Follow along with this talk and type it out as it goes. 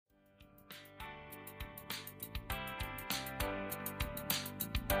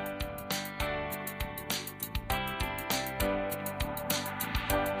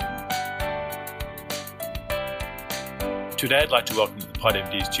Today I'd like to welcome to the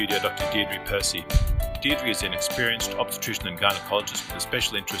PodMD studio Dr. Deirdre Percy. Deirdre is an experienced obstetrician and gynecologist with a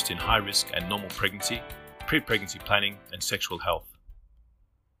special interest in high risk and normal pregnancy, pre-pregnancy planning and sexual health.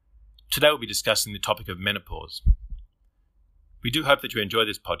 Today we'll be discussing the topic of menopause. We do hope that you enjoy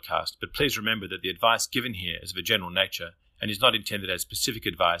this podcast, but please remember that the advice given here is of a general nature and is not intended as specific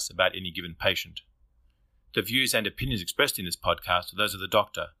advice about any given patient. The views and opinions expressed in this podcast are those of the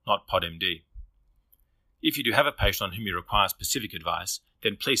doctor, not PodMD. If you do have a patient on whom you require specific advice,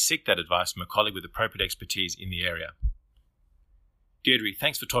 then please seek that advice from a colleague with appropriate expertise in the area. Deirdre,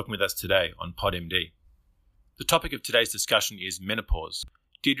 thanks for talking with us today on PodMD. The topic of today's discussion is menopause.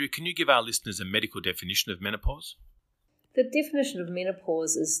 Deirdre, can you give our listeners a medical definition of menopause? The definition of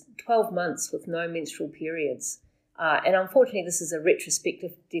menopause is 12 months with no menstrual periods. And unfortunately, this is a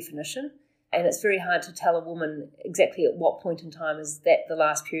retrospective definition, and it's very hard to tell a woman exactly at what point in time is that the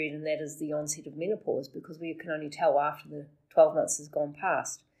last period and that is the onset of menopause, because we can only tell after the 12 months has gone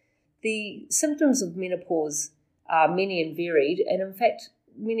past. The symptoms of menopause are many and varied, and in fact,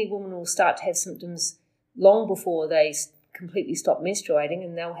 many women will start to have symptoms long before they completely stop menstruating,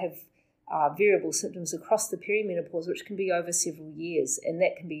 and they'll have variable symptoms across the perimenopause, which can be over several years, and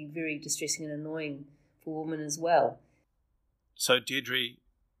that can be very distressing and annoying for women as well. So, Deirdre,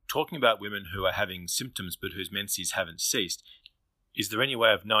 talking about women who are having symptoms but whose menses haven't ceased, is there any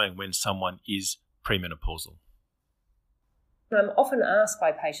way of knowing when someone is premenopausal? I'm often asked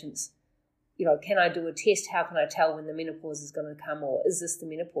by patients, can I do a test? How can I tell when the menopause is going to come, or is this the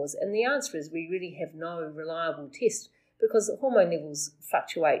menopause? And the answer is we really have no reliable test, because hormone levels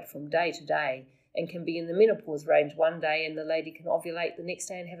fluctuate from day to day and can be in the menopause range one day and the lady can ovulate the next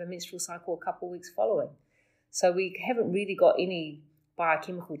day and have a menstrual cycle a couple of weeks following. So we haven't really got any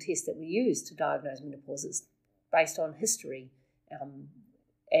biochemical test that we use to diagnose menopause. It's based on history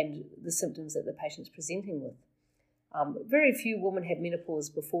and the symptoms that the patient's presenting with. Very few women have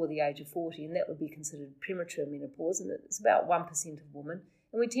menopause before the age of 40, and that would be considered premature menopause, and it's about 1% of women,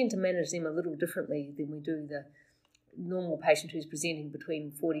 and we tend to manage them a little differently than we do the normal patient who's presenting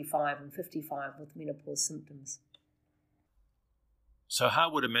between 45 and 55 with menopause symptoms. So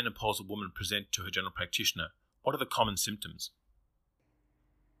how would a menopausal woman present to her general practitioner? What are the common symptoms?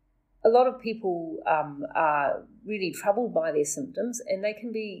 A lot of people are really troubled by their symptoms, and they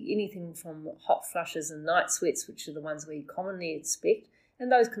can be anything from hot flushes and night sweats, which are the ones we commonly expect,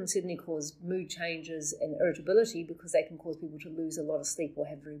 and those can certainly cause mood changes and irritability because they can cause people to lose a lot of sleep or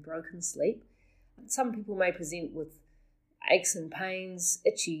have very broken sleep. Some people may present with aches and pains,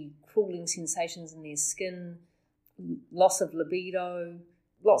 itchy, crawling sensations in their skin, loss of libido,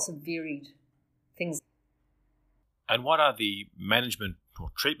 lots of varied things. And what are the management or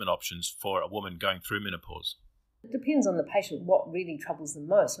treatment options for a woman going through menopause? It depends on the patient what really troubles them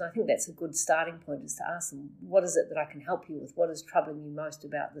most, and I think that's a good starting point, is to ask them, what is it that I can help you with? What is troubling you most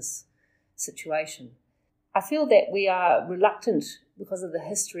about this situation? I feel that we are reluctant, because of the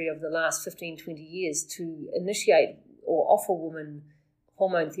history of the last 15, 20 years, to initiate or offer women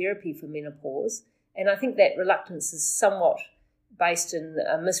hormone therapy for menopause. And I think that reluctance is somewhat based in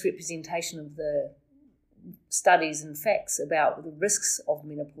a misrepresentation of the studies and facts about the risks of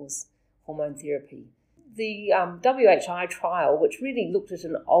menopause hormone therapy. The WHI trial, which really looked at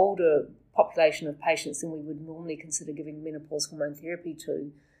an older population of patients than we would normally consider giving menopause hormone therapy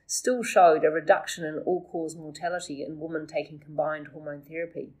to, still showed a reduction in all-cause mortality in women taking combined hormone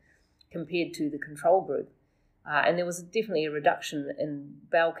therapy compared to the control group. And there was definitely a reduction in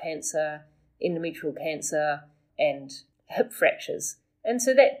bowel cancer, endometrial cancer, and hip fractures. And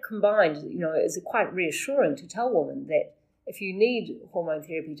so that combined, is quite reassuring to tell women that if you need hormone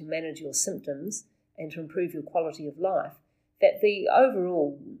therapy to manage your symptoms and to improve your quality of life, that the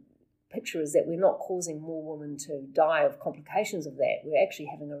overall picture is that we're not causing more women to die of complications of that. We're actually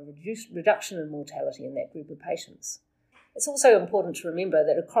having a reduction in mortality in that group of patients. It's also important to remember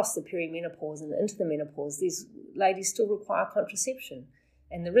that across the perimenopause and into the menopause, these ladies still require contraception,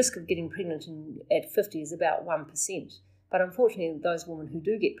 and the risk of getting pregnant at 50 is about 1%. But unfortunately, those women who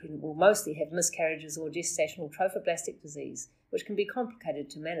do get pregnant will mostly have miscarriages or gestational trophoblastic disease, which can be complicated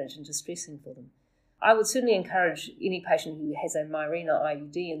to manage and distressing for them. I would certainly encourage any patient who has a Mirena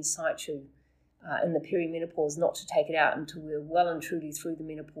IUD in situ in the perimenopause not to take it out until we're well and truly through the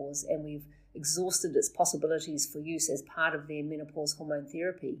menopause and we've exhausted its possibilities for use as part of their menopause hormone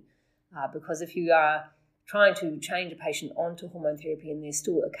therapy. Because if you are trying to change a patient onto hormone therapy and they're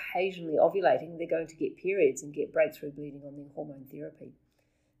still occasionally ovulating, they're going to get periods and get breakthrough bleeding on their hormone therapy.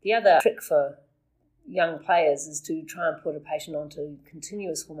 The other trick for young players is to try and put a patient onto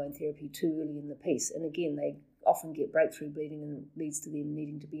continuous hormone therapy too early in the piece. And again, they often get breakthrough bleeding and leads to them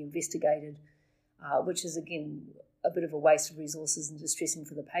needing to be investigated, which is again a bit of a waste of resources and distressing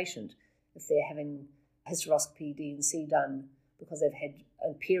for the patient if they're having hysteroscopy, D&C done because they've had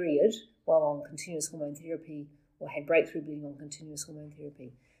a period while on continuous hormone therapy or had breakthrough bleeding on continuous hormone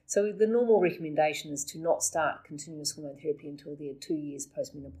therapy. So the normal recommendation is to not start continuous hormone therapy until they're 2 years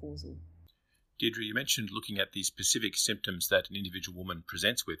postmenopausal. Deirdre, you mentioned looking at the specific symptoms that an individual woman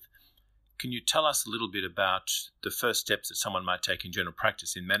presents with. Can you tell us a little bit about the first steps that someone might take in general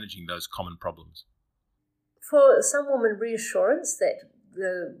practice in managing those common problems? For some women, reassurance that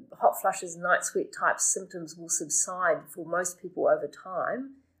the hot flushes, night sweat type symptoms will subside for most people over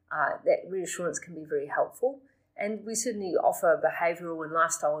time, that reassurance can be very helpful. And we certainly offer behavioural and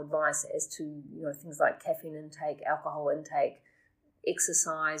lifestyle advice as to things like caffeine intake, alcohol intake,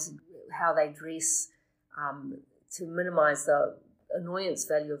 exercise, how they dress, to minimise the annoyance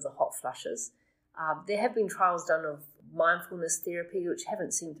value of the hot flushes. There have been trials done of mindfulness therapy, which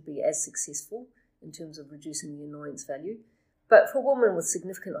haven't seemed to be as successful in terms of reducing the annoyance value. But for women with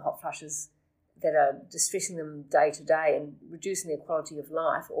significant hot flushes that are distressing them day to day and reducing their quality of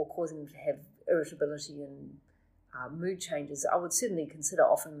life or causing them to have irritability and mood changes, I would certainly consider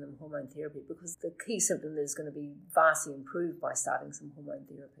offering them hormone therapy, because the key symptom is going to be vastly improved by starting some hormone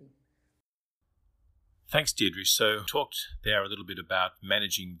therapy. Thanks, Deirdre. So talked there a little bit about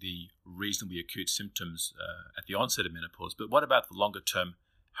managing the reasonably acute symptoms at the onset of menopause, but what about the longer-term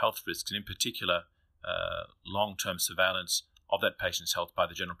health risks, and in particular long-term surveillance of that patient's health by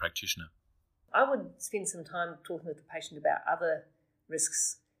the general practitioner? I would spend some time talking with the patient about other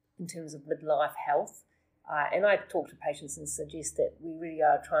risks in terms of midlife health. And I talk to patients and suggest that we really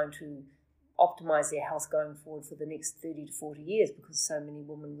are trying to optimise their health going forward for the next 30 to 40 years, because so many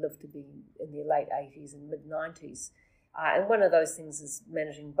women live to be in their late 80s and mid-90s. And one of those things is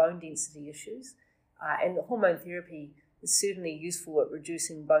managing bone density issues. And hormone therapy is certainly useful at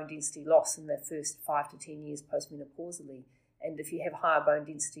reducing bone density loss in the first 5 to 10 years postmenopausally. And if you have higher bone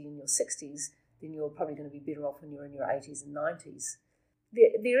density in your 60s, then you're probably going to be better off when you're in your 80s and 90s.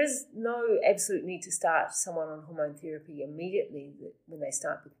 There is no absolute need to start someone on hormone therapy immediately when they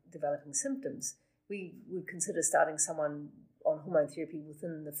start developing symptoms. We would consider starting someone on hormone therapy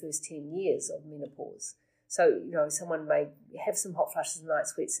within the first 10 years of menopause. So, someone may have some hot flushes and night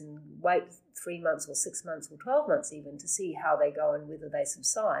sweats and wait 3 months or 6 months or 12 months even to see how they go and whether they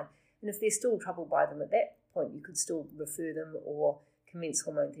subside. And if they're still troubled by them at that point, you could still refer them or commence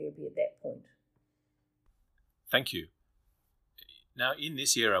hormone therapy at that point. Thank you. Now, in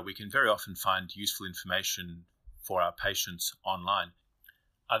this era, we can very often find useful information for our patients online.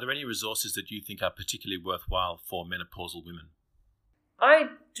 Are there any resources that you think are particularly worthwhile for menopausal women? I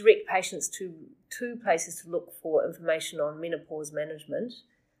direct patients to 2 places to look for information on menopause management.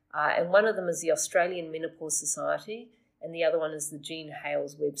 And one of them is the Australian Menopause Society, and the other one is the Jean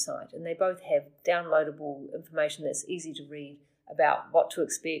Hales website. And they both have downloadable information that's easy to read about what to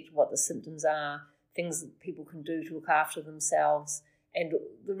expect, what the symptoms are, things that people can do to look after themselves, and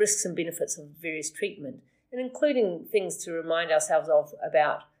the risks and benefits of various treatment, and including things to remind ourselves of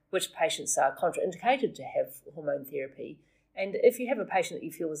about which patients are contraindicated to have hormone therapy. And if you have a patient that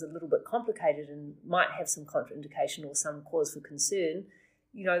you feel is a little bit complicated and might have some contraindication or some cause for concern,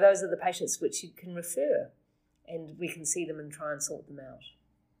 those are the patients which you can refer, and we can see them and try and sort them out.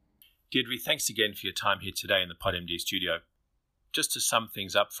 Deirdre, thanks again for your time here today in the PodMD studio. Just to sum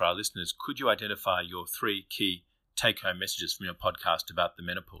things up for our listeners, could you identify your 3 key take-home messages from your podcast about the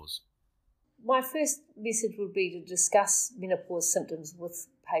menopause? My first message would be to discuss menopause symptoms with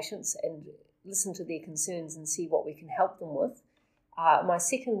patients and listen to their concerns and see what we can help them with. My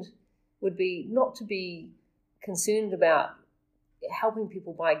second would be not to be concerned about helping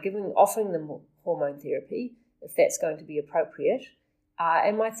people by offering them hormone therapy, if that's going to be appropriate.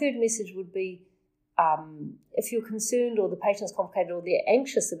 And my third message would be, if you're concerned or the patient's complicated or they're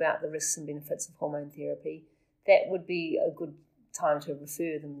anxious about the risks and benefits of hormone therapy, that would be a good time to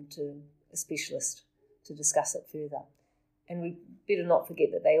refer them to a specialist to discuss it further. And we better not forget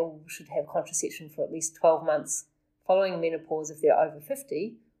that they all should have contraception for at least 12 months following menopause if they're over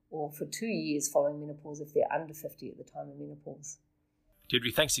 50, or for 2 years following menopause if they're under 50 at the time of menopause.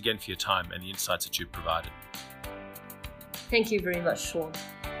 Deirdre, thanks again for your time and the insights that you've provided. Thank you very much, Sean.